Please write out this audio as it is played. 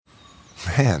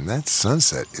Man, that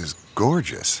sunset is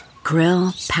gorgeous.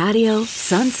 Grill, patio,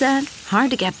 sunset.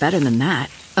 Hard to get better than that.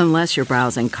 Unless you're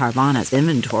browsing Carvana's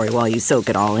inventory while you soak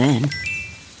it all in.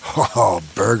 Oh,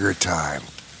 burger time.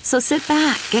 So sit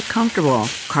back, get comfortable.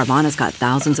 Carvana's got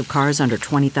thousands of cars under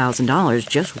 $20,000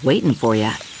 just waiting for you.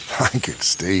 I could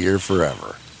stay here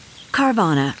forever.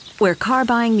 Carvana, where car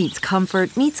buying meets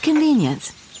comfort meets convenience.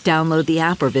 Download the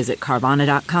app or visit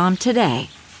Carvana.com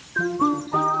today.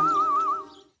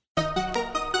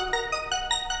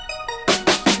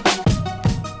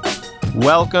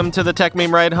 Welcome to the Tech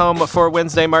Meme Ride Home for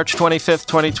Wednesday, March 25th,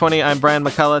 2020. I'm Brian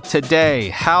McCullough. Today,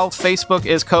 how Facebook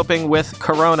is coping with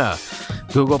Corona.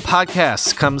 Google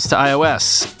Podcasts comes to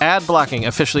iOS. Ad blocking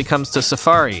officially comes to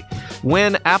Safari.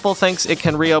 When Apple thinks it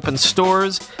can reopen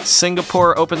stores,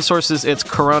 Singapore open sources its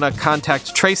Corona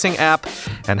contact tracing app.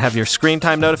 And have your screen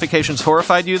time notifications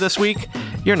horrified you this week?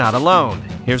 You're not alone.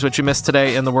 Here's what you missed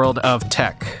today in the world of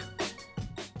tech.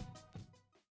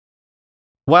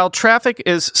 While traffic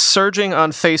is surging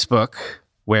on Facebook,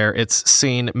 where it's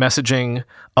seen messaging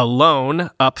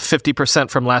alone up 50%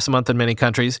 from last month in many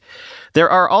countries, there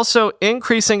are also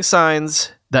increasing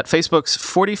signs that Facebook's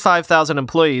 45,000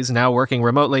 employees, now working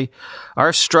remotely,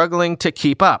 are struggling to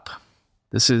keep up.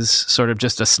 This is sort of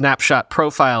just a snapshot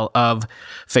profile of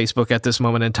Facebook at this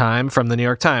moment in time from the New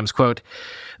York Times. Quote,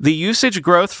 "The usage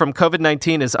growth from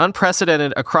COVID-19 is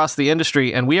unprecedented across the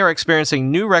industry, and we are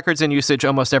experiencing new records in usage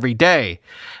almost every day,"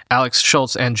 Alex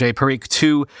Schultz and Jay Parikh,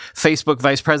 two Facebook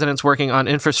vice presidents working on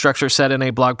infrastructure, said in a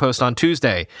blog post on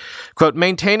Tuesday. Quote,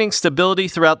 "Maintaining stability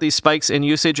throughout these spikes in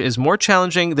usage is more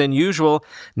challenging than usual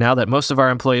now that most of our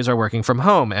employees are working from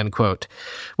home," end quote.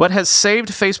 "What has saved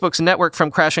Facebook's network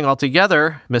from crashing altogether,"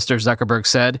 Mr. Zuckerberg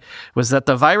said, "was that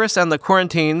the virus and the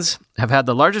quarantines have had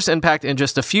the largest impact in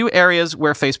just a few areas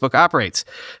where Facebook operates.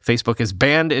 Facebook is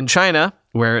banned in China,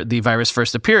 where the virus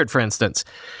first appeared, for instance.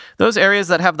 Those areas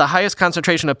that have the highest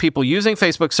concentration of people using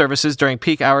Facebook services during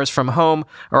peak hours from home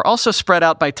are also spread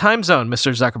out by time zone,"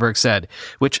 Mr. Zuckerberg said,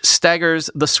 "which staggers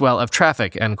the swell of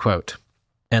traffic," end quote.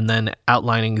 And then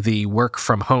outlining the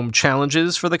work-from-home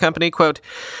challenges for the company, quote,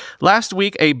 "Last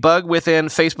week, a bug within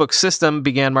Facebook's system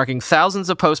began marking thousands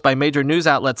of posts by major news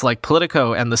outlets like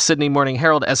Politico and the Sydney Morning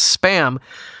Herald as spam,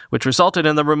 which resulted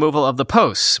in the removal of the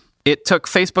posts. It took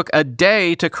Facebook a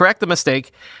day to correct the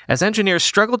mistake, as engineers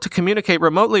struggled to communicate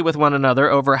remotely with one another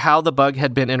over how the bug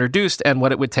had been introduced and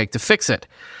what it would take to fix it.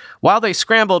 While they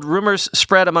scrambled, rumors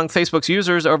spread among Facebook's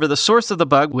users over the source of the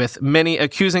bug, with many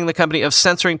accusing the company of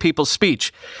censoring people's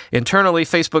speech. Internally,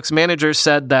 Facebook's managers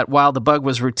said that while the bug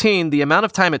was routine, the amount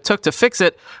of time it took to fix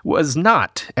it was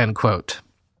not," end quote.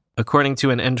 According to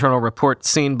an internal report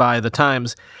seen by The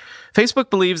Times,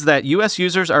 Facebook believes that U.S.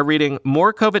 users are reading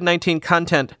more COVID-19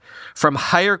 content from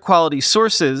higher quality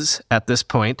sources at this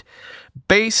point,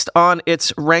 based on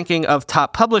its ranking of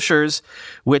top publishers,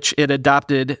 which it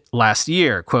adopted last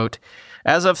year. Quote,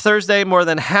 "As of Thursday, more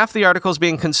than half the articles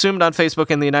being consumed on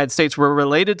Facebook in the United States were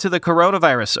related to the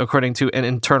coronavirus," according to an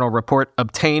internal report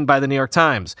obtained by the New York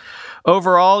Times.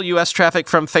 Overall, U.S. traffic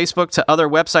from Facebook to other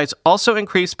websites also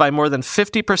increased by more than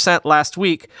 50% last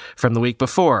week from the week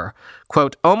before.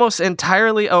 Quote, "Almost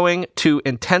entirely owing to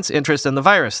intense interest in the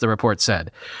virus," the report said.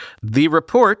 The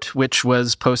report, which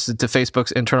was posted to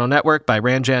Facebook's internal network by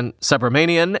Ranjan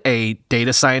Subramanian, a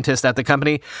data scientist at the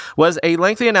company, was a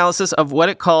lengthy analysis of what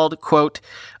it called, quote,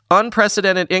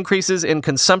 "unprecedented increases in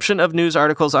consumption of news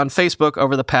articles on Facebook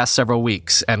over the past several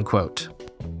weeks," end quote.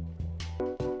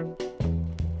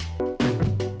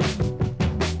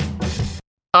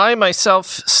 I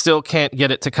myself still can't get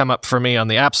it to come up for me on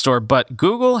the App Store, but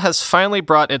Google has finally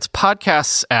brought its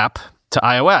Podcasts app to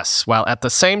iOS, while at the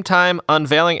same time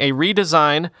unveiling a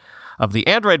redesign of the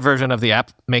Android version of the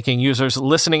app, making users'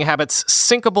 listening habits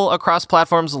syncable across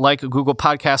platforms like Google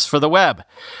Podcasts for the web.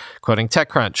 Quoting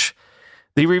TechCrunch,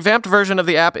 "The revamped version of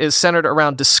the app is centered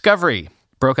around discovery,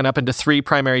 broken up into three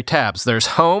primary tabs. There's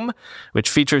Home, which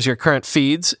features your current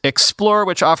feeds, Explore,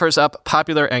 which offers up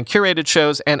popular and curated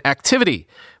shows, and Activity,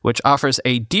 which offers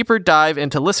a deeper dive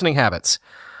into listening habits.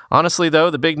 Honestly,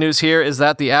 though, the big news here is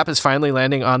that the app is finally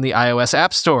landing on the iOS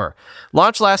App Store.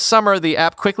 Launched last summer, the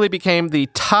app quickly became the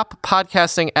top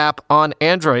podcasting app on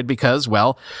Android because,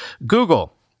 well,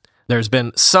 Google. There's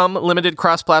been some limited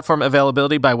cross-platform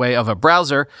availability by way of a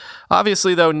browser.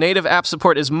 Obviously, though, native app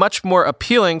support is much more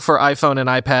appealing for iPhone and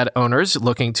iPad owners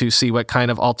looking to see what kind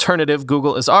of alternative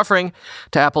Google is offering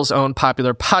to Apple's own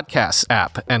popular Podcasts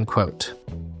app," end quote.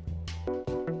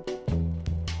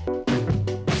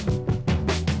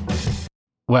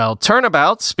 Well,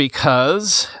 turnabouts,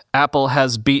 because Apple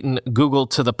has beaten Google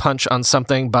to the punch on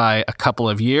something by a couple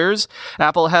of years.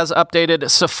 Apple has updated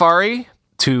Safari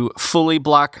to fully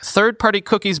block third-party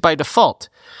cookies by default,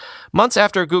 months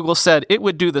after Google said it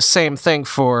would do the same thing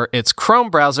for its Chrome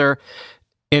browser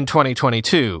in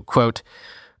 2022. Quote,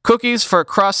 "Cookies for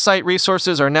cross-site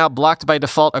resources are now blocked by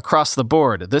default across the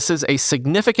board. This is a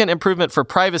significant improvement for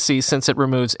privacy since it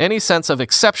removes any sense of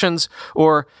exceptions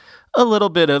or a little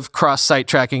bit of cross-site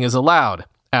tracking is allowed,"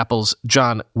 Apple's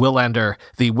John Willander,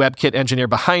 the WebKit engineer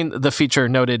behind the feature,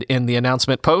 noted in the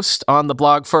announcement post on the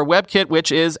blog for WebKit,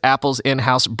 which is Apple's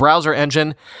in-house browser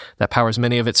engine that powers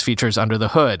many of its features under the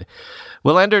hood.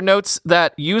 Willander notes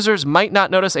that users might not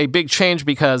notice a big change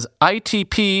because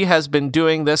ITP has been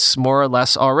doing this more or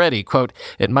less already. Quote,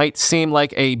 "It might seem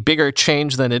like a bigger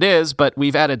change than it is, but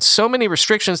we've added so many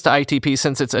restrictions to ITP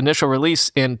since its initial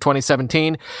release in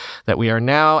 2017 that we are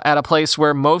now at a place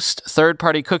where most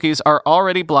third-party cookies are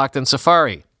already blocked in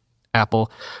Safari."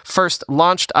 Apple first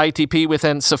launched ITP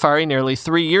within Safari nearly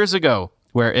 3 years ago,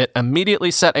 where it immediately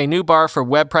set a new bar for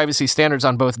web privacy standards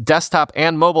on both desktop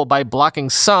and mobile by blocking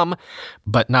some,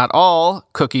 but not all,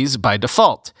 cookies by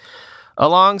default.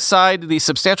 Alongside the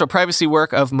substantial privacy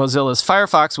work of Mozilla's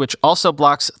Firefox, which also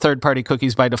blocks third-party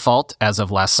cookies by default as of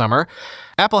last summer,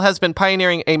 Apple has been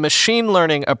pioneering a machine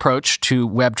learning approach to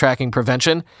web tracking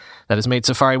prevention that has made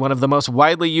Safari one of the most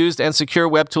widely used and secure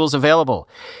web tools available.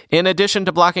 In addition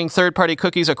to blocking third-party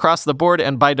cookies across the board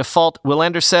and by default,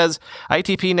 Willander says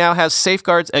ITP now has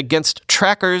safeguards against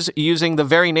trackers using the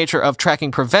very nature of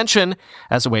tracking prevention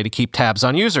as a way to keep tabs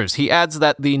on users. He adds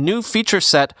that the new feature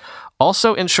set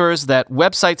also ensures that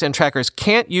websites and trackers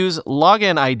can't use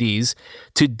login IDs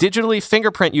to digitally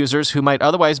fingerprint users who might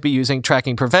otherwise be using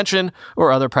tracking prevention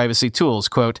or other privacy tools.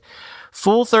 Quote,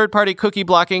 "Full third-party cookie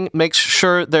blocking makes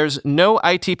sure there's no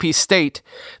ITP state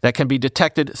that can be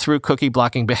detected through cookie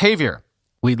blocking behavior.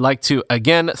 We'd like to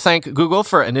again thank Google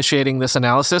for initiating this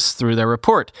analysis through their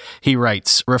report," he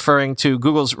writes, referring to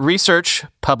Google's research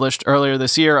published earlier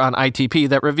this year on ITP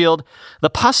that revealed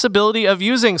the possibility of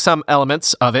using some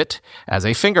elements of it as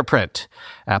a fingerprint.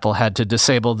 Apple had to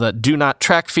disable the Do Not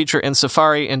Track feature in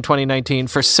Safari in 2019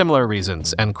 for similar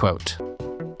reasons, end quote.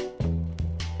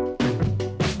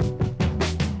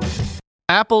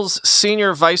 Apple's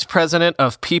Senior Vice President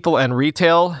of People and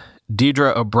Retail,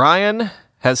 Deidre O'Brien,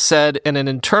 has said in an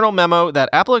internal memo that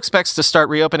Apple expects to start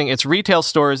reopening its retail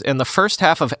stores in the first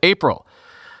half of April,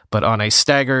 but on a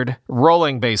staggered,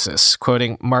 rolling basis,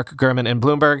 quoting Mark Gurman in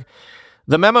Bloomberg.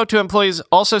 The memo to employees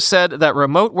also said that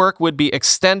remote work would be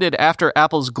extended after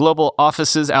Apple's global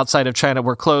offices outside of China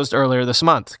were closed earlier this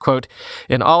month. Quote,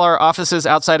 "In all our offices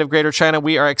outside of Greater China,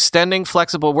 we are extending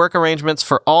flexible work arrangements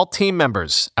for all team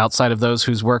members, outside of those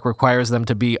whose work requires them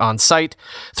to be on site,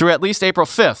 through at least April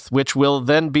 5th, which will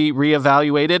then be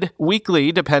reevaluated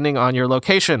weekly depending on your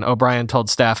location," O'Brien told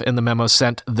staff in the memo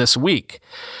sent this week.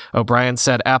 O'Brien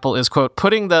said Apple is, quote,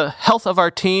 "putting the health of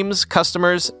our teams,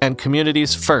 customers, and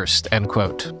communities first," end quote.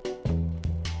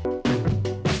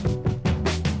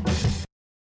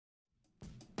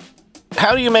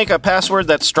 How do you make a password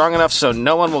that's strong enough so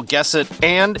no one will guess it,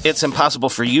 and it's impossible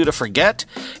for you to forget,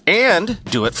 and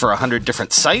do it for 100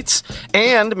 different sites,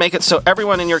 and make it so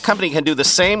everyone in your company can do the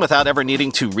same without ever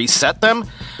needing to reset them?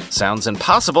 Sounds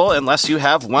impossible unless you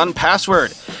have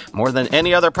 1Password. More than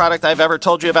any other product I've ever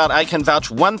told you about, I can vouch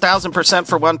 1,000%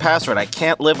 for 1Password. I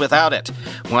can't live without it.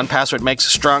 1Password makes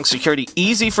strong security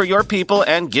easy for your people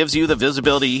and gives you the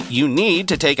visibility you need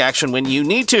to take action when you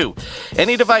need to.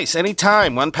 Any device,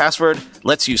 anytime, 1Password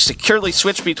lets you securely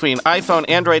switch between iPhone,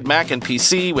 Android, Mac, and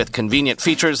PC with convenient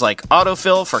features like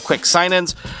autofill for quick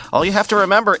sign-ins. All you have to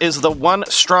remember is the one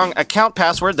strong account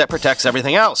password that protects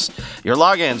everything else. Your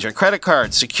logins, your credit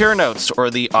cards, secure notes, or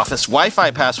the office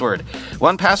Wi-Fi password.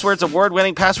 1Password's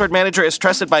award-winning password manager is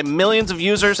trusted by millions of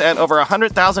users and over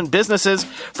 100,000 businesses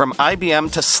from IBM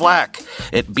to Slack.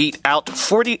 It beat out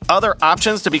 40 other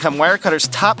options to become Wirecutter's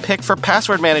top pick for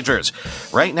password managers.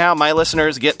 Right now, my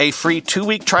listeners get a free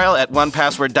 2-week trial at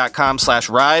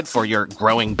onepassword.com/ride for your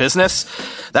growing business.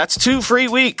 That's 2 free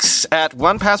weeks at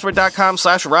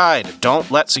onepassword.com/ride. Don't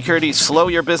let security slow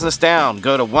your business down.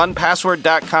 Go to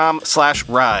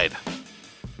onepassword.com/ride.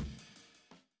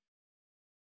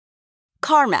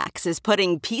 CarMax is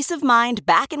putting peace of mind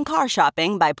back in car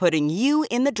shopping by putting you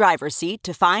in the driver's seat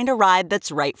to find a ride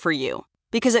that's right for you.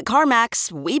 Because at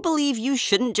CarMax, we believe you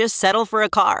shouldn't just settle for a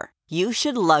car. You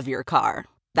should love your car.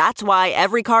 That's why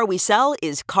every car we sell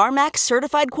is CarMax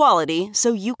certified quality,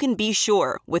 so you can be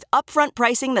sure with upfront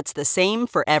pricing that's the same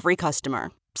for every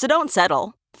customer. So don't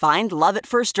settle. Find love at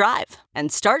first drive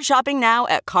and start shopping now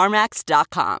at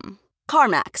CarMax.com.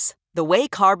 CarMax, the way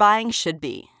car buying should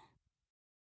be.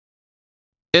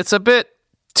 It's a bit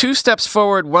 2 steps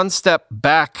forward, 1 step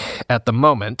back at the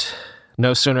moment.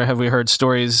 No sooner have we heard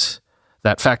stories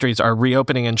that factories are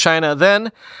reopening in China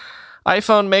than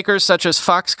iPhone makers such as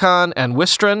Foxconn and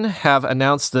Wistron have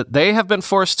announced that they have been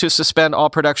forced to suspend all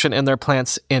production in their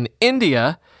plants in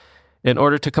India in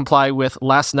order to comply with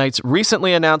last night's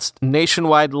recently announced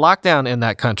nationwide lockdown in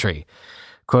that country.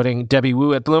 Quoting Debbie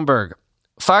Wu at Bloomberg,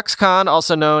 Foxconn,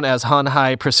 also known as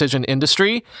Honhai Precision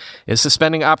Industry, is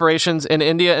suspending operations in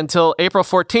India until April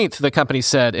 14th, the company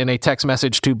said in a text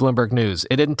message to Bloomberg News.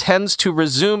 It intends to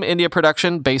resume India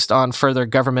production based on further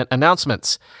government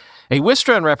announcements. A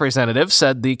Wistron representative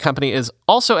said the company is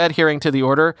also adhering to the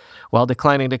order while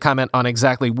declining to comment on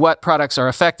exactly what products are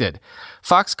affected.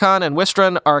 Foxconn and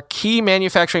Wistron are key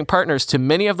manufacturing partners to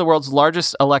many of the world's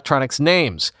largest electronics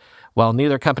names. While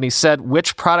neither company said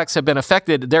which products have been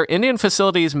affected, their Indian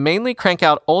facilities mainly crank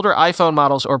out older iPhone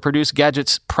models or produce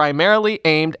gadgets primarily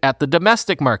aimed at the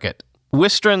domestic market.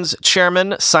 Wistron's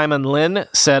chairman, Simon Lin,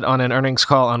 said on an earnings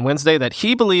call on Wednesday that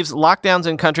he believes lockdowns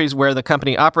in countries where the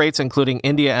company operates, including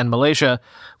India and Malaysia,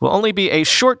 will only be a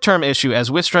short-term issue as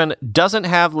Wistron doesn't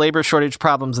have labor shortage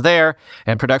problems there,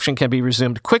 and production can be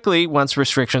resumed quickly once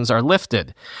restrictions are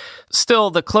lifted.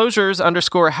 Still, the closures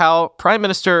underscore how Prime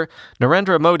Minister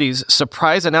Narendra Modi's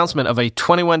surprise announcement of a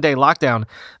 21-day lockdown,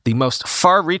 the most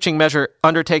far-reaching measure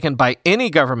undertaken by any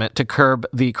government to curb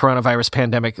the coronavirus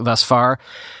pandemic thus far,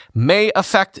 may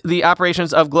affect the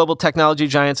operations of global technology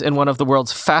giants in one of the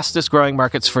world's fastest-growing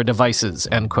markets for devices,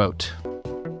 end quote.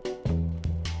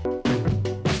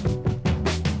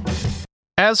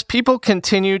 As people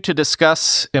continue to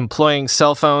discuss employing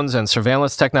cell phones and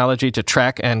surveillance technology to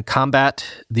track and combat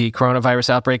the coronavirus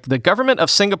outbreak, the government of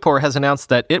Singapore has announced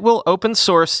that it will open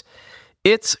source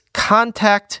its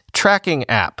contact tracking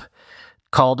app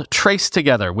called Trace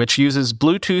Together, which uses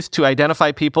Bluetooth to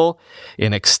identify people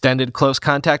in extended close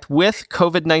contact with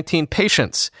COVID-19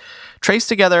 patients. Trace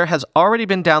Together has already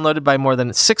been downloaded by more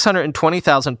than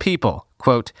 620,000 people.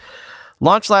 Quote,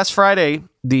 launched last Friday,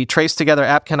 the Trace Together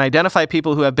app can identify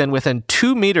people who have been within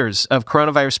 2 meters of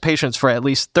coronavirus patients for at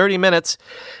least 30 minutes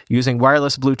using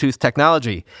wireless Bluetooth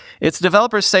technology. Its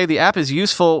developers say the app is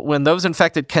useful when those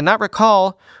infected cannot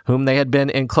recall whom they had been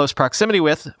in close proximity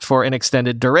with for an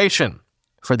extended duration.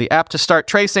 For the app to start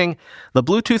tracing, the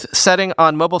Bluetooth setting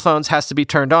on mobile phones has to be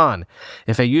turned on.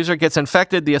 If a user gets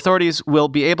infected, the authorities will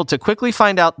be able to quickly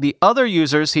find out the other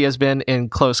users he has been in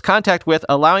close contact with,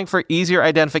 allowing for easier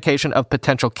identification of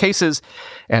potential cases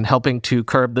and helping to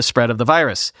curb the spread of the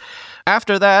virus.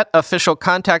 After that, official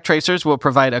contact tracers will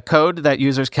provide a code that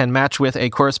users can match with a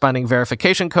corresponding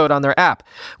verification code on their app.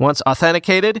 Once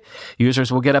authenticated,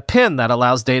 users will get a PIN that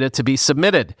allows data to be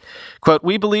submitted. Quote,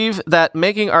 we believe that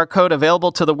making our code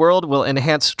available to the world will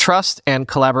enhance trust and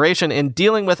collaboration in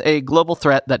dealing with a global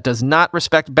threat that does not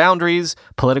respect boundaries,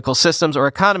 political systems, or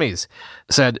economies,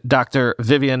 said Dr.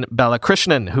 Vivian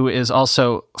Balakrishnan, who is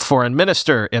also foreign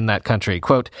minister in that country.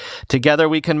 Quote, together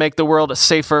we can make the world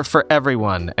safer for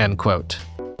everyone, end quote.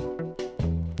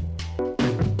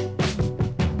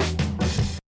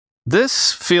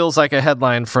 This feels like a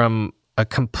headline from a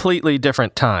completely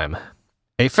different time.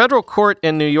 A federal court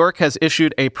in New York has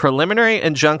issued a preliminary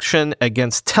injunction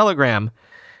against Telegram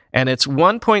and its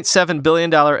 $1.7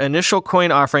 billion initial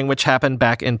coin offering, which happened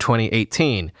back in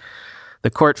 2018. The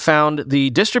court found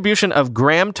the distribution of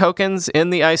Gram tokens in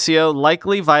the ICO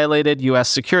likely violated U.S.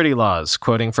 security laws,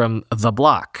 quoting from The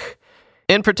Block.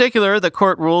 In particular, the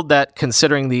court ruled that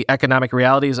considering the economic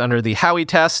realities under the Howey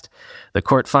test, the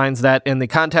court finds that in the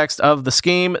context of the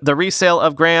scheme, the resale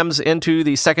of grams into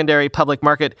the secondary public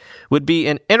market would be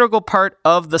an integral part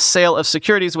of the sale of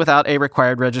securities without a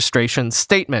required registration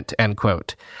statement, end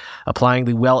quote. Applying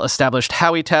the well-established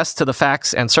Howey test to the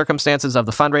facts and circumstances of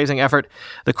the fundraising effort,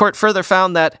 the court further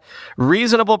found that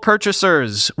reasonable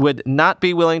purchasers would not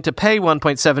be willing to pay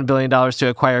 $1.7 billion to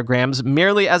acquire grams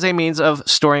merely as a means of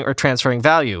storing or transferring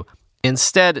value.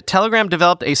 Instead, Telegram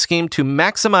developed a scheme to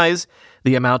maximize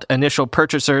the amount initial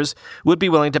purchasers would be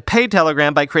willing to pay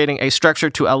Telegram by creating a structure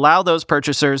to allow those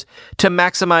purchasers to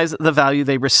maximize the value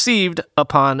they received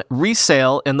upon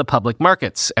resale in the public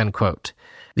markets, end quote.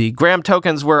 The Gram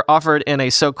tokens were offered in a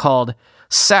so-called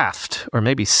SAFT, or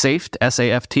maybe SAFT,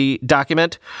 S-A-F-T,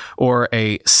 document, or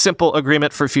a simple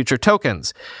agreement for future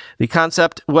tokens. The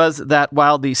concept was that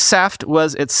while the SAFT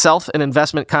was itself an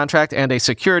investment contract and a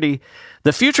security,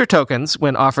 the future tokens,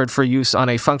 when offered for use on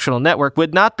a functional network,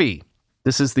 would not be.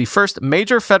 This is the first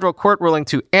major federal court ruling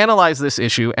to analyze this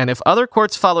issue, and if other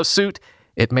courts follow suit,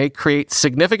 it may create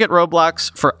significant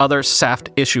roadblocks for other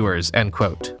SAFT issuers, end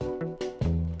quote.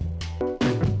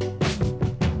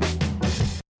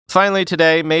 Finally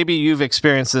today, maybe you've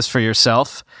experienced this for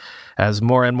yourself. As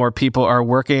more and more people are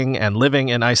working and living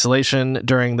in isolation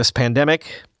during this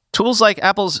pandemic, tools like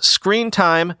Apple's Screen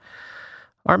Time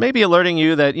are maybe alerting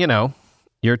you that,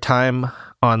 your time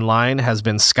online has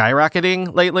been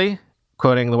skyrocketing lately.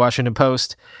 Quoting the Washington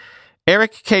Post,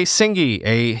 Eric K. Singhi,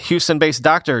 a Houston-based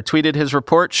doctor, tweeted his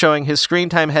report showing his screen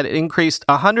time had increased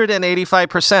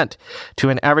 185% to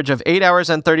an average of 8 hours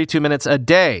and 32 minutes a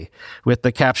day, with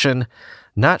the caption,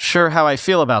 "Not sure how I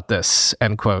feel about this,"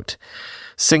 end quote.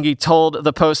 Singhi told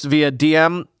the Post via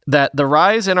DM that the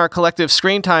rise in our collective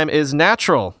screen time is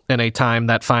natural in a time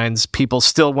that finds people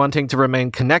still wanting to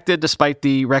remain connected despite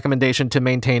the recommendation to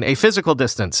maintain a physical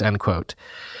distance, end quote.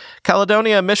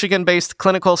 Caledonia, Michigan-based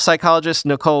clinical psychologist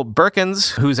Nicole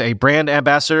Berkins, who's a brand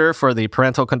ambassador for the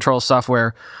parental control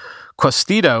software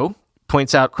Costido,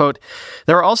 points out, quote,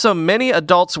 "There are also many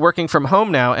adults working from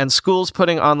home now and schools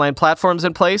putting online platforms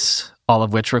in place, all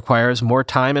of which requires more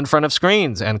time in front of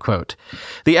screens," end quote.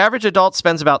 The average adult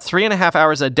spends about 3.5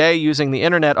 hours a day using the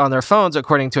internet on their phones,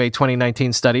 according to a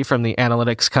 2019 study from the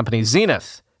analytics company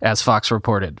Zenith, as Fox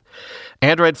reported.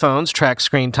 Android phones track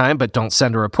screen time but don't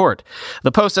send a report.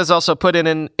 The Post has also put in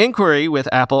an inquiry with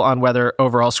Apple on whether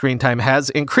overall screen time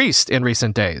has increased in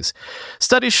recent days.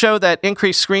 Studies show that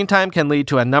increased screen time can lead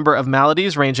to a number of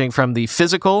maladies ranging from the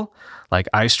physical, like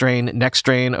eye strain, neck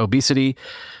strain, obesity,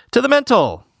 to the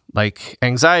mental, like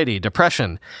anxiety,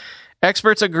 depression.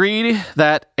 Experts agreed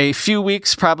that a few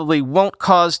weeks probably won't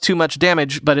cause too much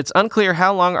damage, but it's unclear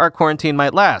how long our quarantine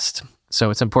might last. So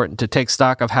it's important to take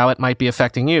stock of how it might be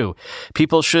affecting you.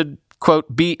 People should,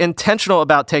 quote, be intentional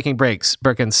about taking breaks,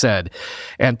 Berkins said.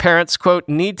 And parents, quote,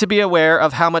 need to be aware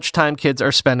of how much time kids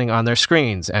are spending on their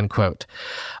screens, end quote.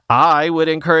 I would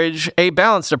encourage a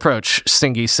balanced approach,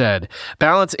 Singhi said.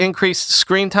 Balance increased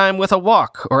screen time with a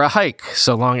walk or a hike,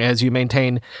 so long as you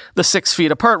maintain the 6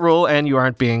 feet apart rule and you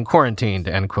aren't being quarantined,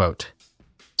 end quote.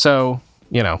 So,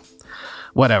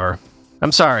 whatever.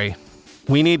 I'm sorry.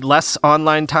 We need less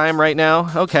online time right now?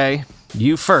 Okay,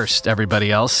 you first,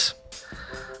 everybody else.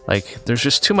 There's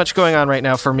just too much going on right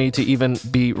now for me to even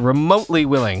be remotely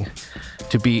willing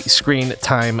to be screen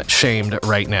time shamed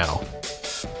right now.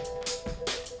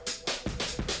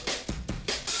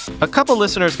 A couple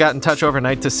listeners got in touch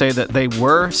overnight to say that they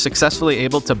were successfully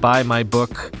able to buy my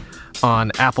book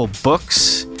on Apple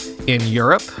Books in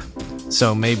Europe.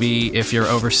 So maybe if you're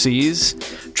overseas,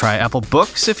 try Apple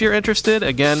Books if you're interested.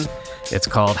 Again, it's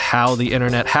called How the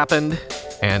Internet Happened,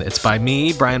 and it's by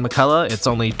me, Brian McCullough. It's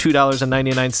only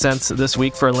 $2.99 this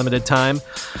week for a limited time,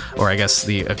 or I guess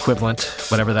the equivalent,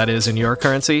 whatever that is in your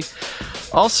currency.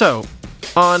 Also,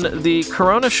 on the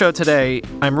Corona show today,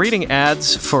 I'm reading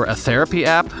ads for a therapy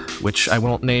app, which I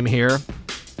won't name here,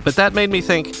 but that made me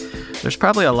think there's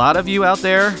probably a lot of you out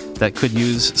there that could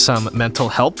use some mental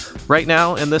help right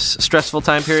now in this stressful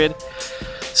time period.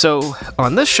 So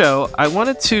on this show, I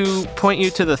wanted to point you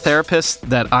to the therapist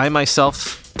that I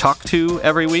myself talk to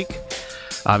every week.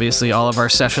 Obviously, all of our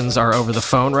sessions are over the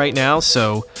phone right now,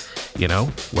 so,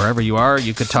 wherever you are,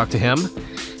 you could talk to him.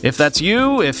 If that's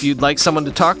you, if you'd like someone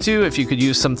to talk to, if you could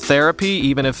use some therapy,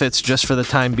 even if it's just for the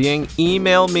time being,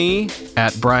 email me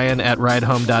at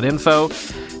brian@ridehome.info,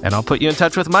 and I'll put you in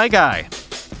touch with my guy.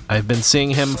 I've been seeing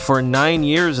him for 9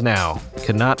 years now.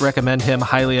 Cannot recommend him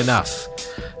highly enough.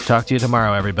 Talk to you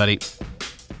tomorrow, everybody.